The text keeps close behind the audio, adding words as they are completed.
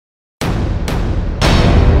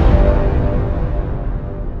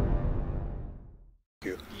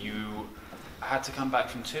had to come back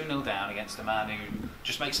from 2-0 down against a man who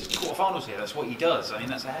just makes it to quarterfinals here. That's what he does. I mean,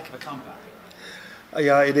 that's a heck of a comeback.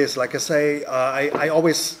 Yeah, it is. Like I say, I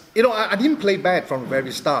always, I didn't play bad from the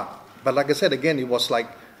very start. But like I said, again, it was like,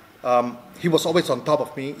 he was always on top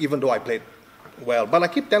of me, even though I played well. But I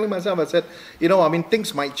keep telling myself, I said,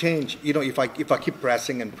 things might change, if I keep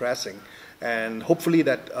pressing and pressing. And hopefully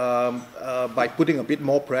that by putting a bit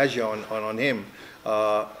more pressure on him,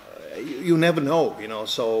 you never know,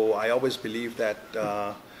 So I always believe that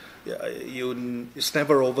it's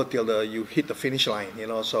never over till you hit the finish line,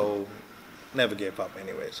 So never gave up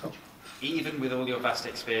anyway. So even with all your vast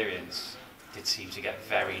experience, it seems to get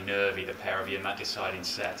very nervy, the pair of you, in that deciding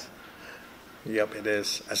set. Yep, it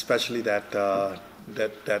is. Especially that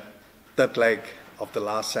third leg of the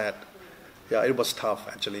last set. Yeah, it was tough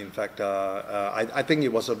actually. In fact, I think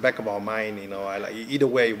it was the back of our mind. Either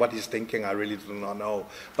way, what he's thinking, I really do not know.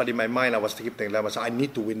 But in my mind, I was thinking, I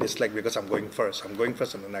need to win this leg because I'm going first. I'm going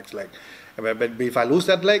first on the next leg. But if I lose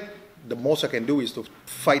that leg, the most I can do is to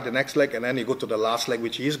fight the next leg, and then you go to the last leg,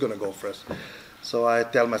 which he's going to go first. So I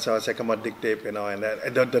tell myself, I say, come on, dig deep, and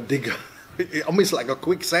the digger, almost like a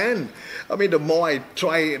quicksand. I mean, the more I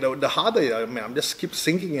try, the harder. I'm just keep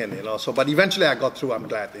sinking in, So, but eventually I got through. I'm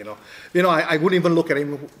glad, I wouldn't even look at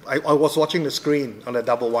him. I was watching the screen on the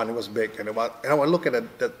double one. It was big, and I look at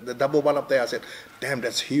the double one up there. I said, "Damn,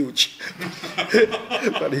 that's huge."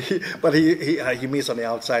 but he missed on the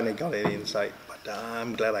outside and he got it inside. But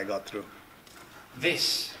I'm glad I got through.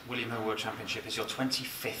 This Winmau World Championship is your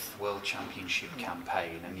 25th World Championship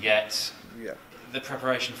campaign, and yet the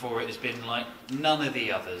preparation for it has been like none of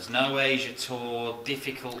the others. No Asia Tour,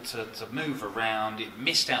 difficult to move around, it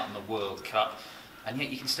missed out on the World Cup, and yet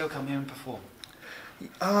you can still come here and perform.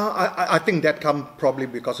 I think that comes probably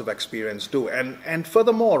because of experience too, and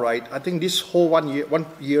furthermore, right? I think this whole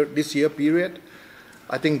this year period,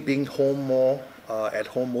 I think being home more. At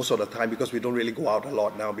home most of the time because we don't really go out a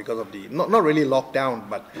lot now because of the not really lockdown,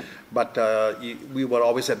 but we were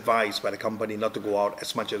always advised by the company not to go out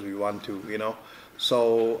as much as we want to,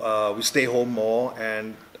 So we stay home more,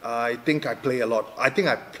 and I think I play a lot. I think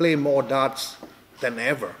I play more darts than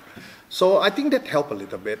ever. So I think that helped a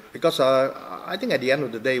little bit because I think at the end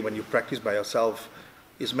of the day, when you practice by yourself,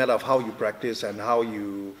 it's a matter of how you practice and how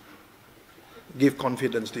you give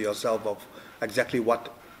confidence to yourself of exactly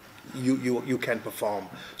what you can perform.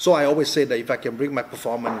 So I always say that if I can bring my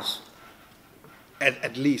performance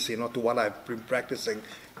at least to what I've been practicing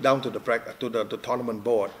down to the tournament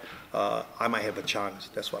board, I might have a chance.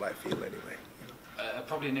 That's what I feel anyway.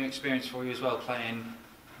 Probably a new experience for you as well, playing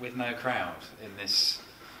with no crowd in this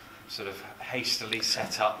sort of hastily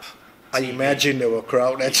set up TV. I imagine there were a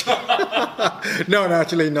crowd actually. No,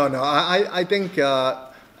 actually no. I think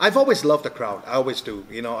I've always loved the crowd. I always do.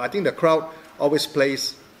 I think the crowd always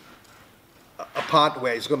plays a part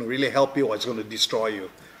where it's going to really help you or it's going to destroy you,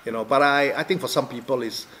 But I think for some people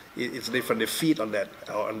it's different. They feed on that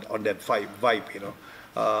vibe,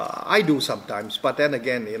 I do sometimes, but then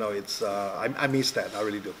again, it's I miss that. I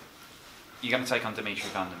really do. You're going to take on Dimitri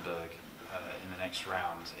van den Berg in the next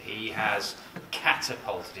round. He has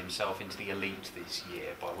catapulted himself into the elite this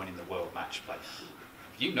year by winning the World Match Play.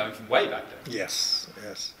 You know him from way back then. Yes.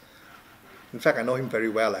 In fact, I know him very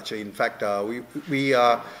well. Actually, in fact, we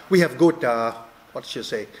have good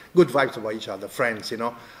good vibes about each other, friends.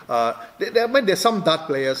 There's some dart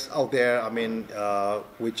players out there. I mean,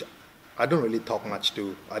 which I don't really talk much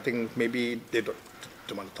to. I think maybe they don't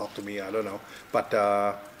want to talk to me. I don't know. But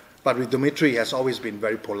with Dimitri, he has always been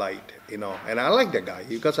very polite. And I like that guy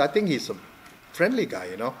because I think he's a friendly guy.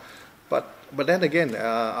 But then again,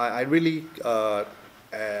 I really.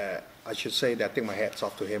 I should say that I think my hat's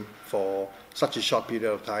off to him for such a short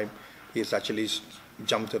period of time. He's actually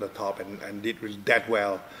jumped to the top and did really that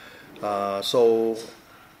well. So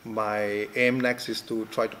my aim next is to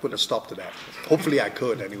try to put a stop to that. Hopefully I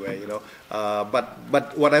could anyway,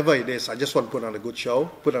 But whatever it is, I just want to put on a good show,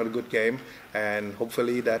 put on a good game, and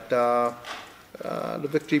hopefully that the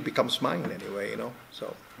victory becomes mine anyway,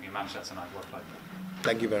 So you managed that tonight. Well played.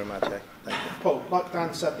 Thank you very much. Thank you. Paul, like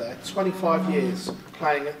Dan said there, 25 years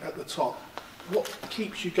playing at the top. What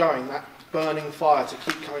keeps you going, that burning fire to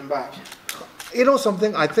keep coming back?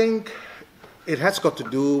 Something, I think it has got to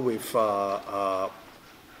do with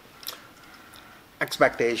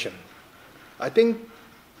expectation. I think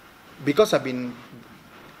because I've been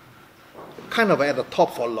kind of at the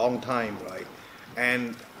top for a long time, right?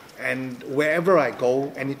 And wherever I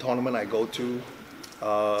go, any tournament I go to,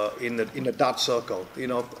 in the dart circle,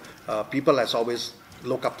 people has always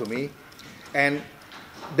look up to me, and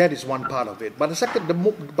that is one part of it. But the second,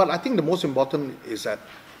 but I think the most important is that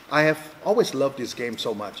I have always loved this game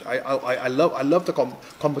so much. I love the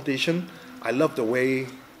competition. I love the way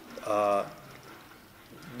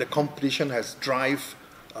the competition has drive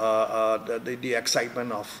the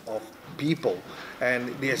excitement of people, and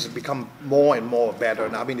it has become more and more better.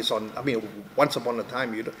 And I mean, once upon a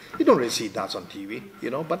time you don't really see darts on TV,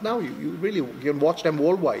 but now you really can watch them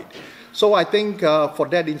worldwide. So I think for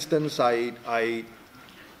that instance, I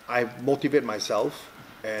motivate myself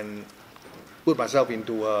and put myself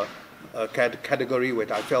into a category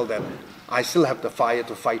where I felt that I still have the fire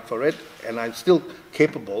to fight for it, and I'm still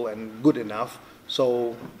capable and good enough.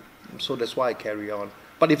 So that's why I carry on.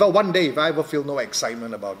 But if I ever feel no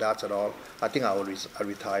excitement about darts at all, I think I will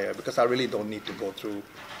retire, because I really don't need to go through,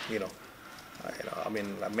 I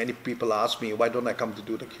mean, many people ask me, why don't I come to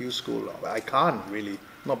do the Q school? I can't really,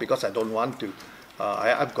 not because I don't want to.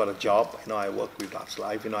 I've got a job, I work with Darts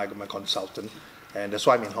Live, I'm a consultant, and that's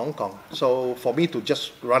why I'm in Hong Kong. So for me to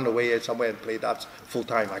just run away somewhere and play darts full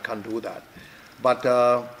time, I can't do that. But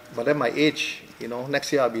at my age,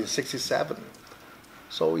 next year I'll be 67.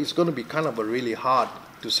 So it's going to be kind of really hard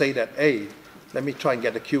to say that, hey, let me try and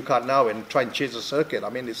get the Q card now and try and change the circuit. I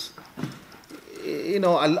mean, it's,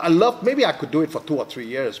 I love, maybe I could do it for 2 or 3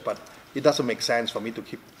 years, but it doesn't make sense for me to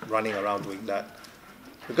keep running around doing that,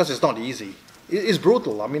 because it's not easy. It's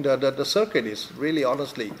brutal. I mean, the circuit is really,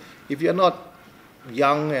 honestly, if you're not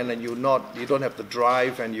young and you don't have the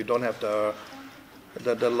drive and you don't have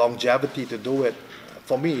the longevity to do it,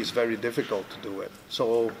 for me it's very difficult to do it.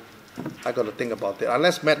 So I got to think about that.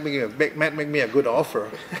 Unless Matt make me a good offer.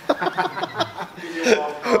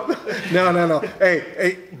 No.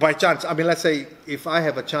 Hey, by chance, I mean, let's say if I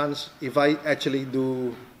have a chance, if I actually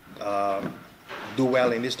do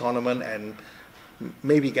well in this tournament and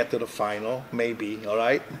maybe get to the final, maybe, all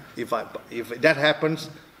right? If that happens,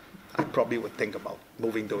 I probably would think about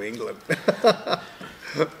moving to England.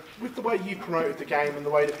 With the way you promoted the game and the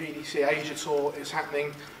way the PDC Asia Tour is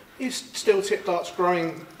happening, is steel tip darts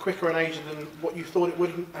growing quicker in Asia than what you thought it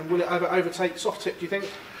would, and will it ever overtake soft tip, do you think?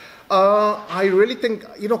 I really think,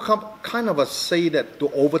 kind of say that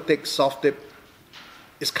to overtake soft tip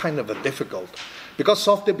is kind of difficult, because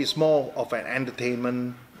soft tip is more of an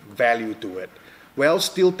entertainment value to it. Well,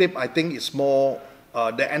 steel tip, I think, is more,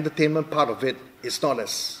 the entertainment part of it is not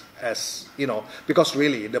as because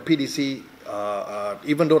really the PDC,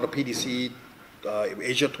 even though the PDC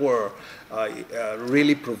Asia Tour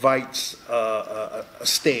really provides a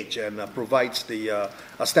stage and provides a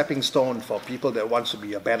stepping stone for people that wants to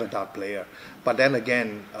be a better dart player. But then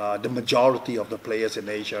again, the majority of the players in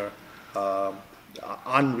Asia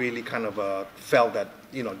aren't really kind of felt that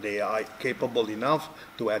they are capable enough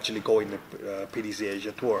to actually go in the PDC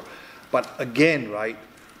Asia Tour. But again, right,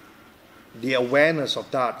 the awareness of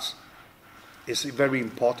darts is very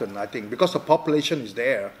important, I think, because the population is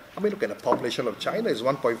there. I mean, look at the population of China is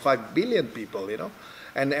 1.5 billion people,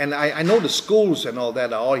 and I know the schools and all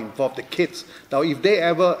that are all involved, the kids. Now, if they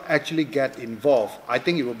ever actually get involved, I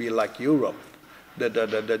think it will be like Europe,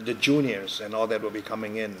 the juniors and all that will be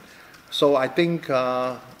coming in. So I think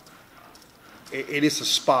it is a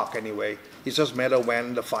spark anyway. It's just a matter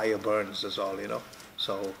when the fire burns, that's all,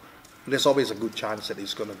 So there's always a good chance that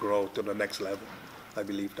it's going to grow to the next level. I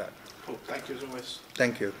believe that. Cool. Thank you as always.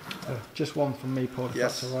 Thank you. Just one from me, Paul, if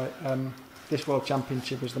yes. that's all right. This World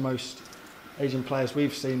Championship is the most Asian players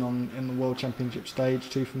we've seen in the World Championship stage,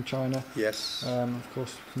 2 from China. Yes. Of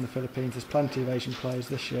course, from the Philippines. There's plenty of Asian players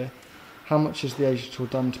this year. How much has the Asia Tour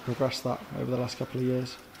done to progress that over the last couple of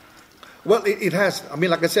years? Well, it has. I mean,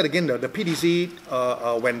 like I said again, the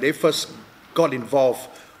PDC, when they first got involved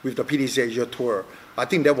with the PDC Asia Tour, I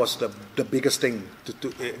think that was the biggest thing,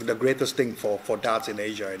 the greatest thing for darts in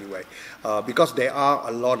Asia anyway, because there are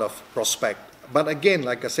a lot of prospects. But again,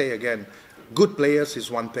 like I say again, good players is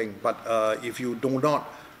one thing, but if you do not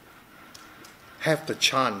have the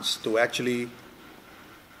chance to actually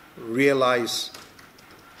realize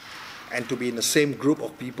and to be in the same group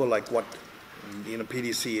of people like what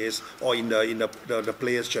PDC is, or in the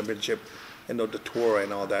Players Championship, the tour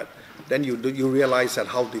and all that, then you realize that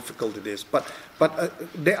how difficult it is. But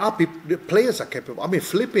there are people, the players are capable. I mean,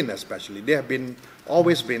 Philippines especially, they have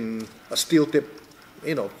always been a steel tip,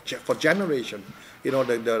 for generation.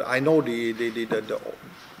 I know the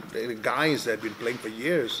guys that have been playing for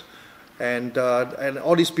years, and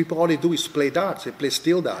all these people, all they do is play darts. They play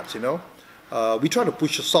steel darts. We try to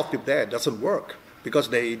push a soft tip there. It doesn't work because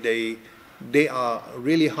they are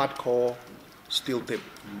really hardcore steel tip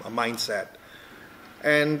mindset.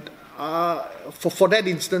 And for that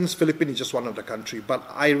instance, Philippines is just one of the country. But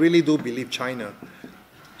I really do believe China,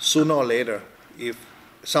 sooner or later, if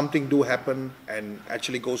something do happen and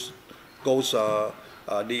actually goes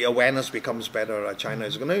the awareness becomes better, China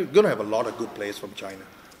is going to have a lot of good players from China.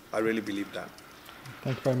 I really believe that.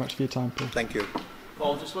 Thank you very much for your time, Paul. Thank you.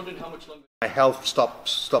 Paul, just wondering how much longer... My health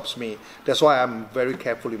stops me. That's why I'm very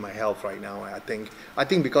careful in my health right now. I think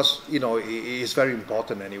because it's very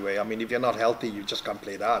important anyway. I mean, if you're not healthy, you just can't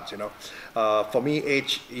play darts. For me,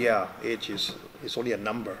 age is only a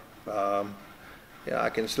number. I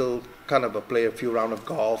can still kind of play a few rounds of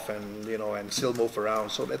golf and still move around,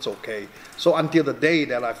 so that's okay. So until the day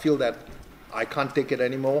that I feel that I can't take it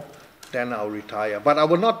anymore, then I'll retire. But I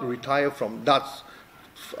will not retire from darts.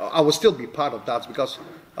 I will still be part of darts because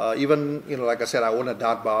even, like I said, I own a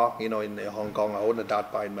dart bar, in Hong Kong. I own a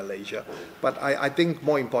dart bar in Malaysia. But I think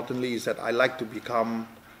more importantly is that I like to become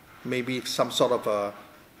maybe some sort of a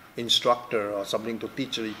instructor or something to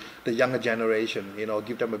teach the younger generation,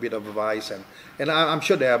 give them a bit of advice. And I'm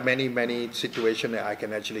sure there are many situations that I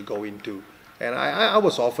can actually go into. And I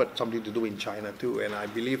was offered something to do in China too, and I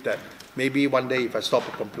believe that maybe one day if I stop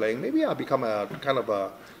from playing, maybe I'll become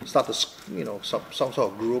start some sort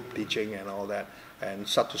of group teaching and all that, and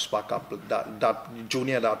start to spark up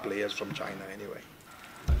junior dart players from China anyway.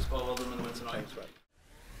 Thanks, Paul. Well done on the win tonight. Thanks, right.